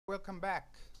Welcome back.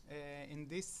 In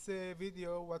this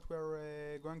video what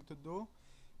we're going to do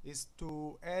is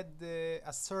to add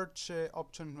a search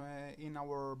option in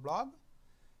our blog,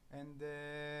 and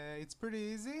it's pretty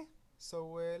easy,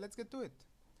 so let's get to it.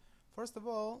 First of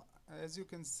all, as you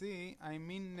can see, I'm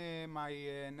in my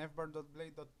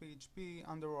navbar.blade.php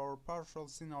under our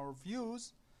partials in our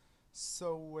views.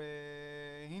 So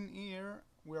in here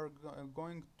we are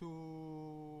going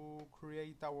to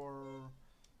create our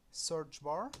search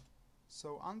bar.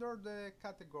 So under the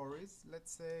categories,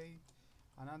 let's say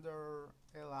another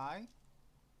li,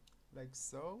 like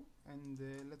so, and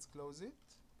let's close it,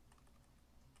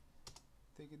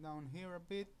 take it down here a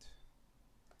bit,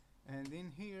 and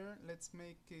in here let's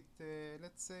make it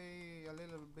let's say a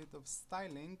little bit of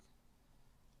styling.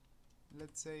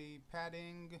 Let's say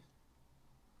padding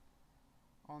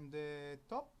on the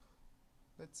top,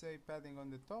 let's say padding on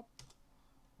the top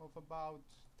of about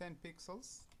 10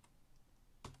 pixels.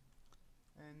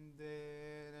 And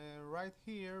right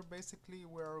here basically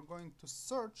we're going to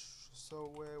search,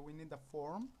 so we need a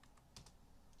form.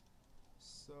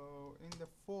 So in the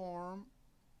form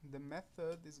the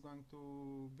method is going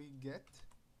to be get.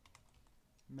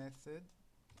 Method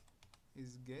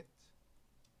is get,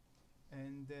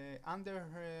 and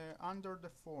under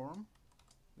the form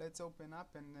let's open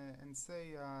up and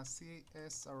say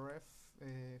CSRF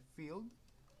field,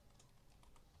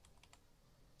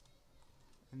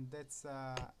 and that's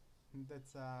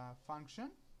a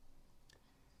function.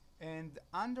 And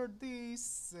under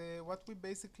this what we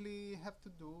basically have to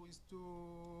do is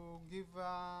to give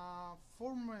a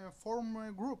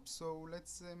form group. So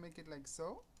let's make it like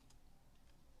so,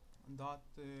 dot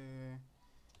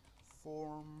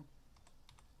form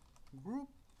group,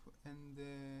 and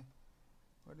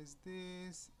what is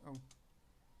this? Oh,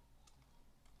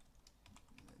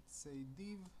 let's say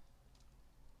div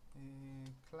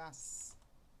class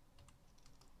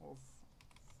of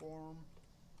form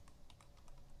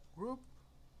group.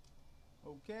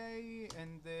 Okay,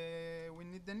 and we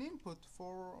need an input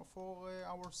for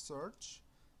our search.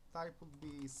 Type would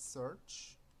be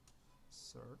search,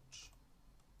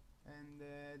 and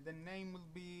the name will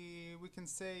be, we can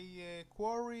say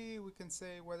query, we can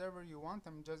say whatever you want.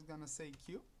 I'm just gonna say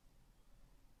Q,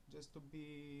 just to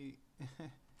be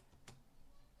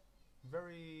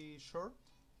very short.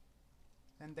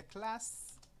 And the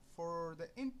class for the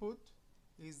input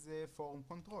is form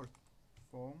control.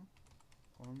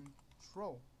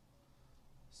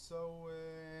 So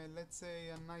let's say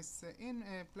a nice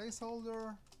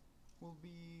placeholder will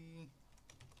be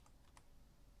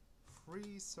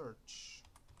free search,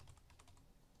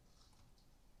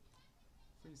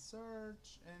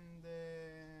 and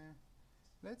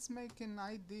let's make an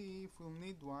ID if we'll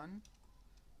need one,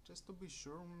 just to be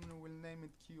sure. We'll name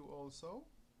it Q also.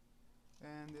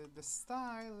 And the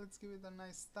style, let's give it a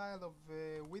nice style of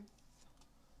width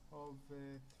of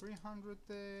 300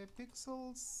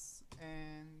 pixels,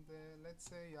 and let's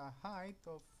say a height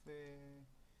of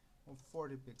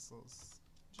 40 pixels,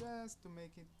 just to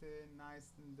make it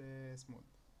nice and smooth.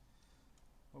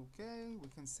 Okay, we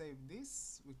can save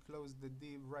this. We close the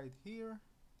div right here.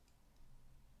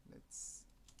 Let's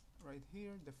right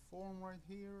here, the form right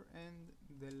here, and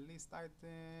the list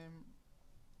item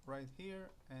right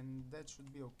here, and that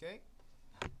should be okay.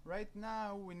 Right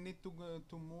now we need to go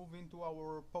to move into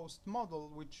our post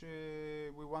model, which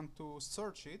we want to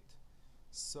search it.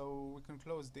 So we can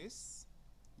close this.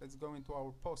 Let's go into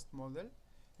our post model,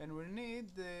 and we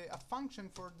need a function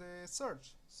for the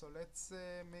search. So let's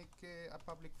make a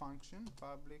public function,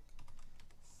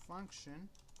 function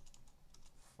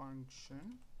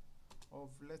of,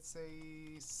 let's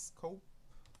say, scope,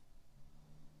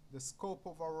 the scope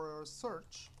of our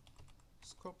search,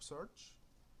 scope search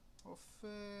of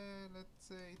let's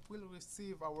say it will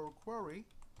receive our query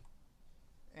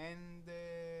and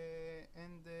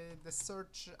the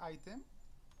search item,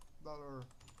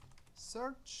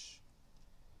 $search.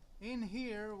 In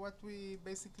here what we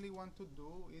basically want to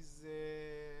do is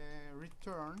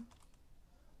return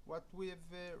what we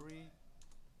have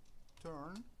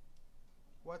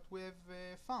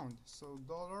found. So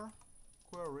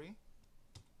 $query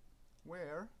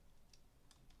where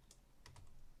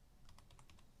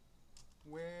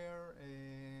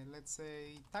let's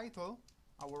say title,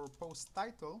 our post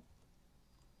title,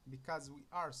 because we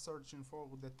are searching for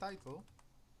the title.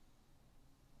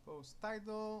 Post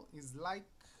title is like,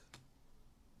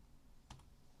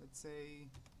 let's say,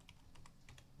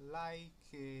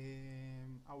 like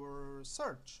our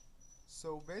search.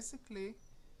 So basically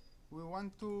we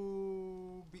want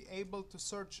to be able to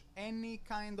search any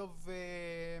kind of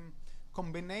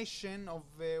combination of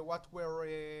what we're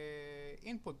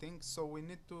inputting, so we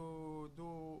need to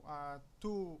do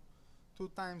two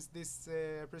times this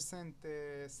percent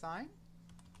sign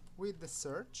with the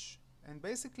search, and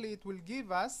basically it will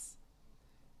give us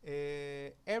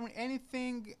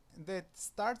anything that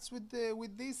starts with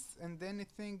this and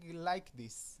anything like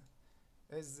this,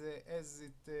 as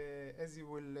you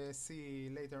will see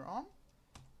later on,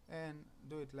 and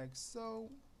do it like so,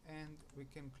 and we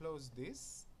can close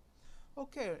this.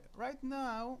 Okay, right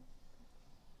now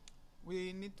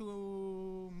we need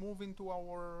to move into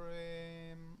our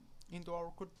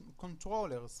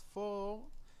controllers. For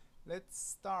let's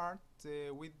start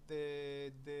with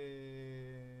the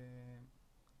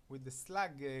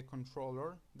Slag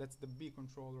controller. That's the B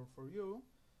controller for you.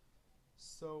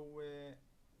 So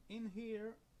in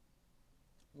here,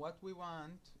 what we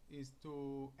want is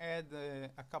to add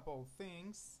a couple of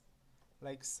things,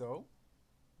 like so.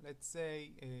 Let's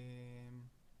say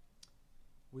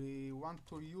we want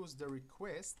to use the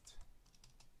request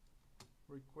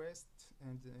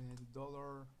and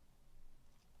dollar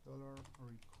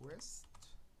request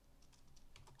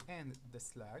and the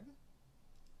Slag,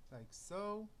 like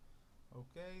so.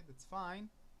 Okay, that's fine.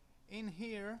 In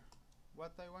here,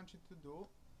 what I want you to do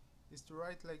is to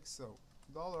write like so: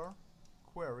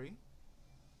 $query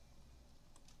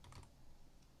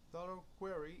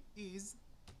is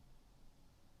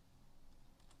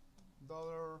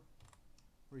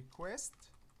 $request,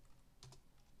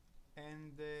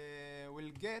 and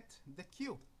we'll get the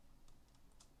queue.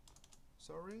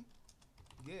 Sorry,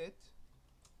 get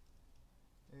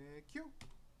queue,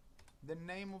 the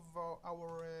name of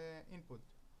our input.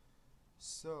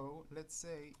 So let's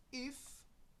say if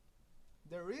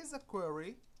there is a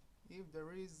query, if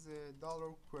there is a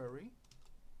 $query,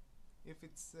 if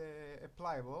it's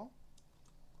applicable.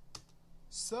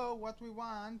 So what we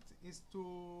want is to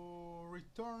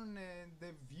return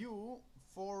the view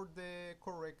for the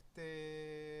correct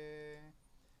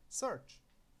search.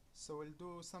 So we'll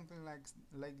do something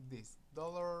like this: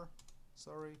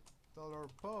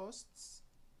 $posts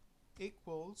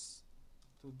equals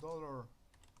to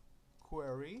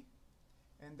 $query,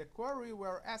 and the query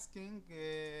we're asking,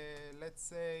 let's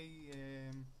say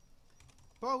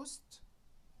post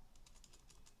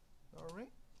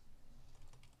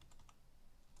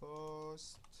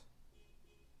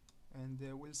and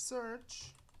we'll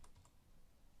search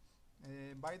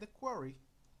by the query,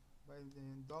 by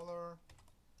the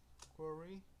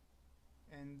 $query,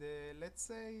 and let's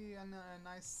say a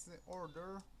nice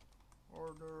order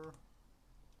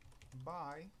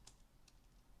by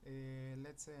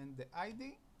let's say in the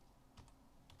ID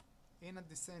in a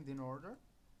descending order,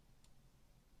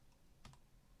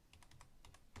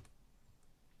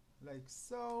 like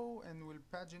so, and we'll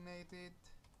paginate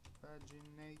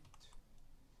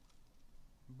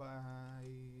by,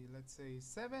 let's say,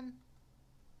 7,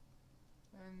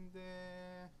 and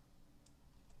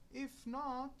if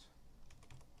not,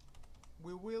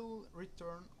 we will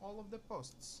return all of the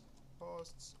posts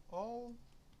all,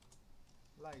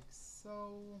 like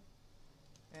so,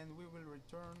 and we will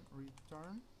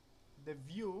return the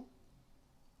view,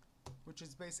 which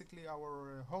is basically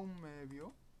our home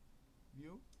view.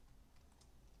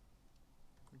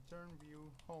 Return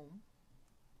view home,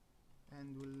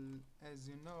 and will, as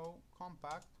you know,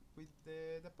 compact with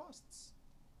the posts.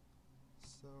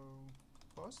 So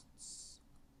posts,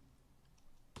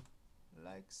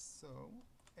 like so,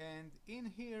 and in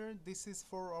here this is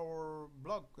for our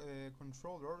blog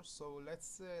controller. So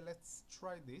let's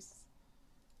try this.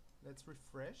 Let's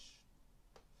refresh.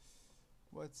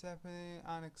 What's happening?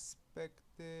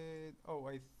 Unexpected. Oh,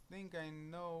 I think I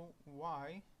know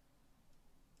why.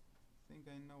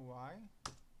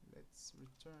 Let's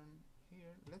return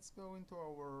here. Let's go into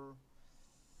our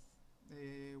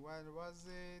what was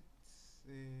it?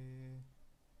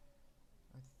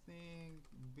 I think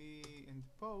B and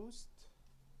post.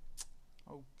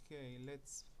 Okay,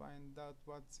 let's find out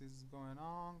what is going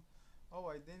on. Oh,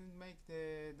 I didn't make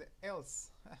the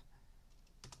else.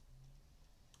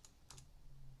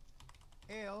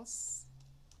 Else,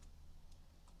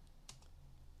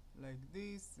 like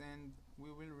this, and we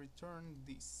will return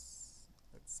this.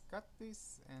 Let's cut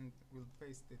this and we'll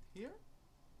paste it here,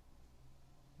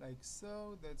 like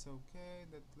so. That's okay,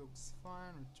 that looks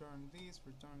fine. Return this,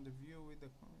 return the view with the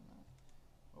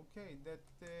okay,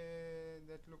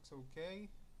 that looks okay,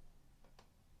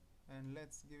 and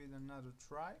let's give it another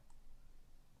try.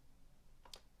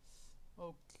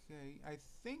 Okay, I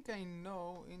think I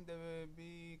know in the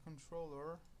B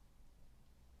controller,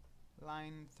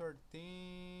 line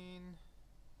 13.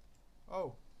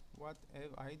 Oh, what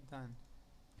have I done?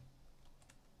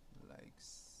 Like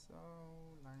so,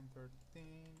 line 13,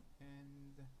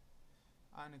 and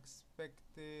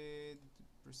unexpected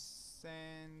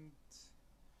percent.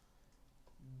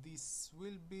 This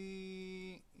will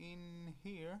be in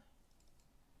here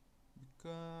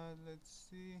because let's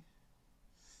see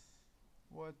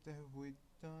what have we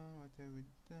done.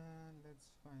 Let's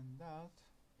find out.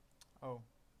 Oh,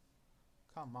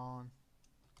 come on,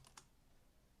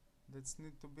 that's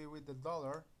need to be with the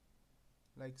dollar,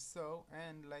 like so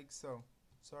and like so.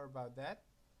 Sorry about that.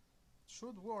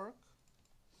 Should work.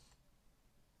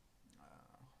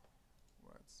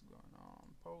 What's going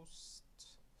on? Post,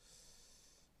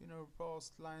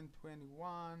 post line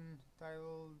 21,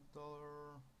 title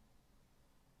dollar,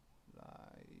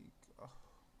 like, oh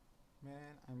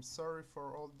man, I'm sorry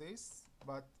for all this,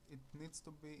 but it needs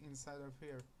to be inside of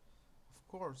here, of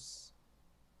course,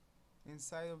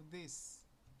 inside of this,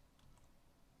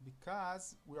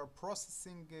 because we are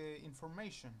processing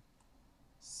information.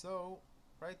 So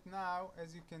right now,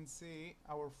 as you can see,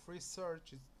 our free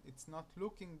search it's not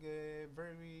looking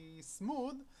very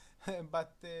smooth,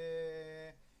 but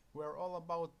we're all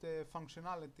about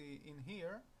functionality in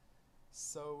here.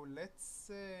 So let's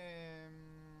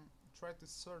try to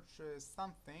search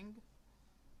something.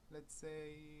 Let's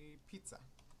say pizza,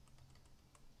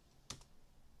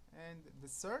 and the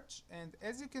search, and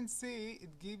as you can see,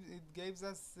 it gives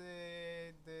us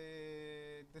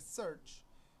the search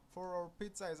for our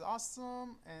pizza is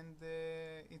awesome, and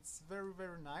it's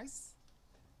very nice.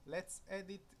 Let's add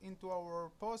it into our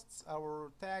posts,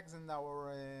 our tags, and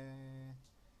our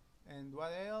and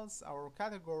what else, our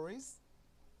categories.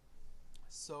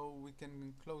 So we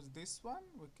can close this one,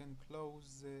 we can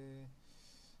close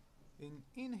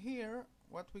in here.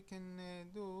 What we can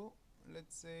do,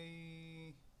 let's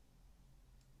say,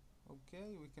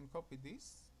 okay, we can copy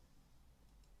this,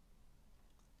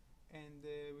 and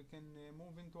we can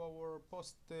move into our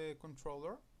post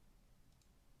controller.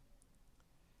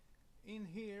 In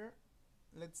here,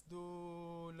 let's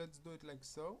do it like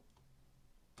so.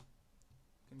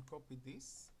 We can copy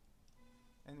this,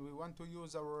 and we want to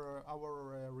use our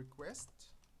request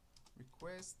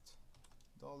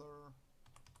dollar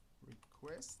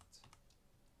request.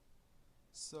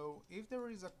 So if there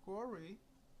is a query,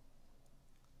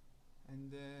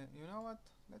 and you know what,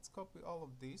 let's copy all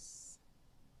of this.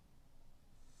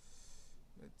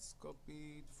 Let's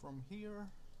copy it from here,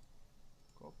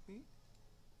 copy.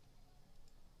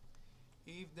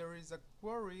 If there is a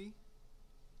query,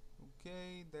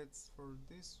 okay, that's for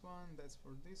this one, that's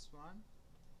for this one.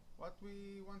 What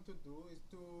we want to do is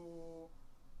to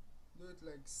do it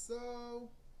like so,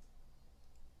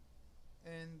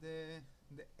 and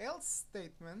the else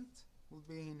statement will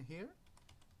be in here.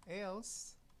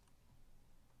 Else,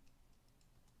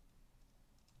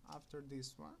 after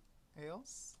this one,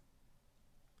 else,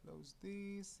 close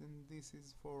this, and this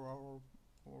is for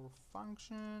our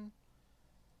function,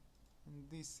 and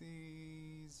this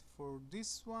is for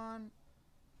this one,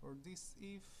 for this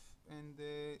if, and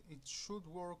it should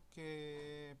work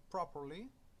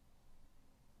properly.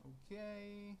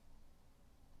 Okay,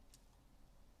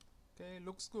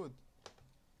 looks good.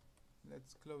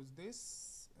 Let's close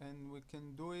this, and we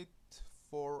can do it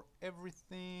for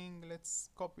everything. Let's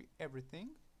copy everything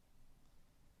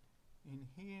in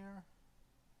here,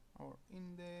 our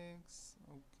index.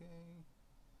 Okay,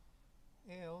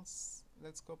 else,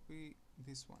 let's copy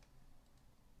this one,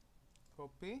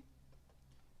 copy.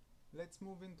 Let's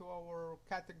move into our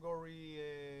category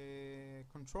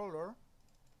controller.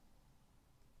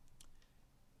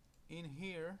 In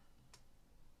here,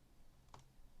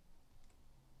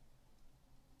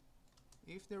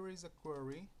 if there is a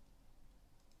query,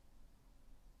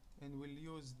 and we'll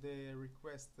use the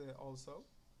request also,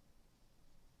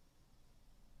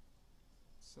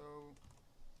 so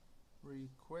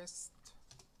request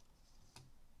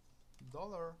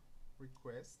dollar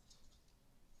request,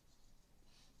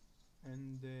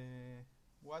 and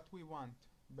what we want,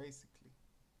 basically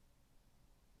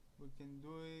we can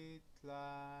do it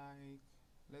like,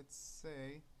 let's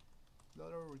say,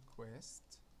 dollar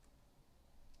request.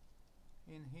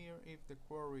 In here, if the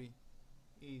query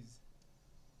is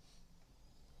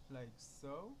like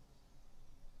so,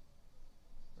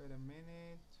 wait a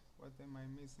minute, what am I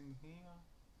missing here?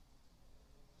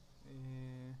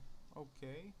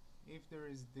 Okay, if there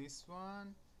is this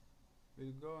one,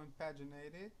 we'll go and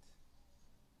paginate it.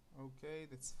 Okay,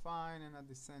 that's fine, and a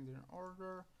descending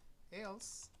order.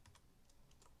 Else,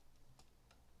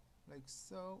 like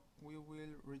so, we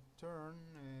will return,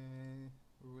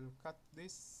 we will cut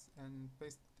this and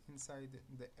paste inside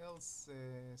the else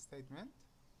statement.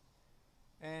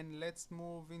 And let's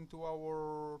move into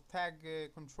our tag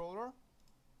controller.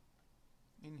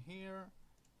 in here,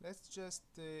 let's just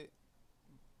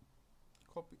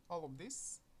copy all of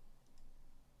this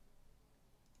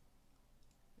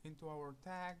into our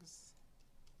tags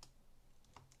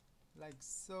like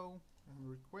so, and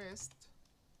request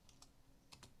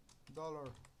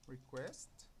 $request,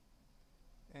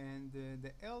 and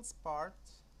the else part,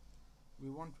 we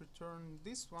won't return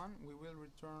this one, we will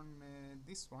return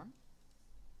this one.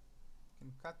 You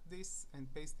can cut this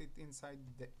and paste it inside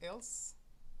the else.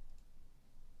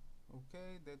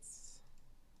 Okay, let's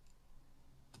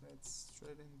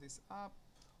straighten this up.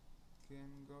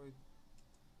 Can go it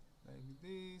like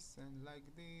this and like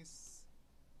this.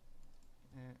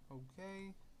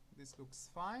 Okay, this looks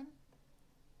fine.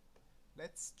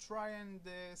 Let's try and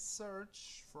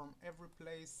search from every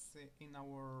place in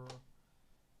our,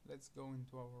 let's go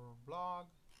into our blog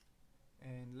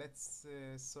and let's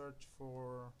search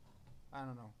for, I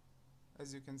don't know,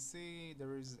 as you can see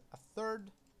there is a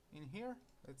third in here.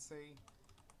 Let's say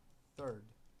third,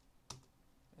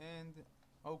 and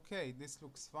okay, this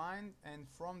looks fine. And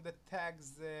from the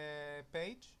tags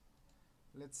page,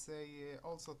 let's say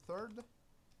also third,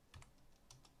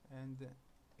 and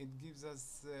it gives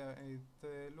us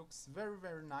it looks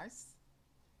very nice.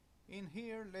 In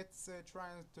here, let's try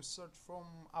to search from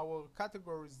our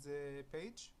categories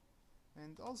page,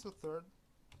 and also third,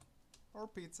 or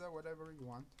pizza, whatever you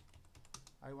want.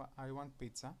 I want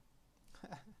pizza.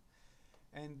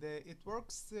 And it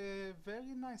works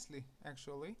very nicely,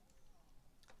 actually.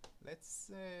 Let's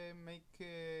make,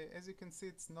 as you can see,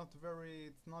 it's not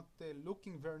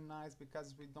looking very nice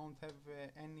because we don't have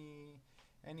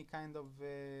any kind of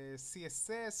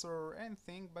CSS or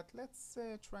anything, but let's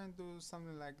try and do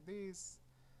something like this.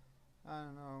 I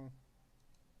don't know.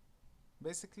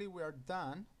 Basically, we are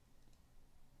done.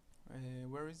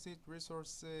 Where is it?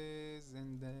 Resources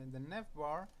and the nav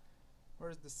bar.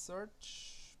 Where's the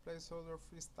search? Placeholder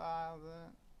freestyle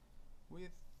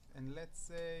width, and let's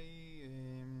say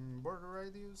border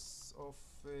radius of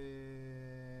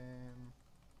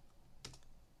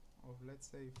let's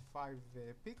say 5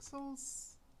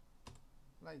 pixels,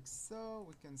 like so.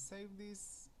 We can save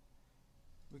this.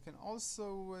 We can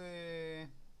also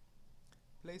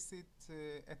place it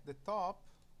at the top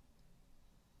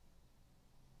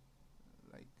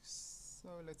like so.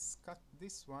 Let's cut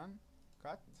this one,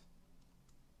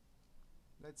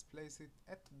 let's place it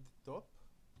at the top,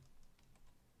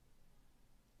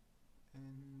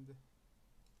 and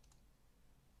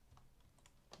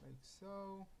like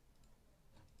so.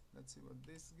 Let's see what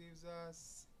this gives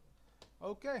us.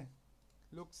 Okay,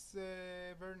 looks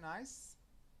very nice,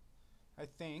 I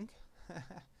think.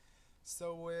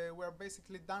 So we're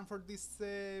basically done for this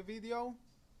video.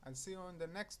 I'll see you on the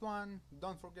next one.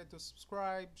 Don't forget to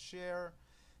subscribe, share,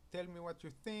 tell me what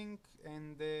you think,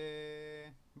 and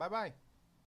bye bye.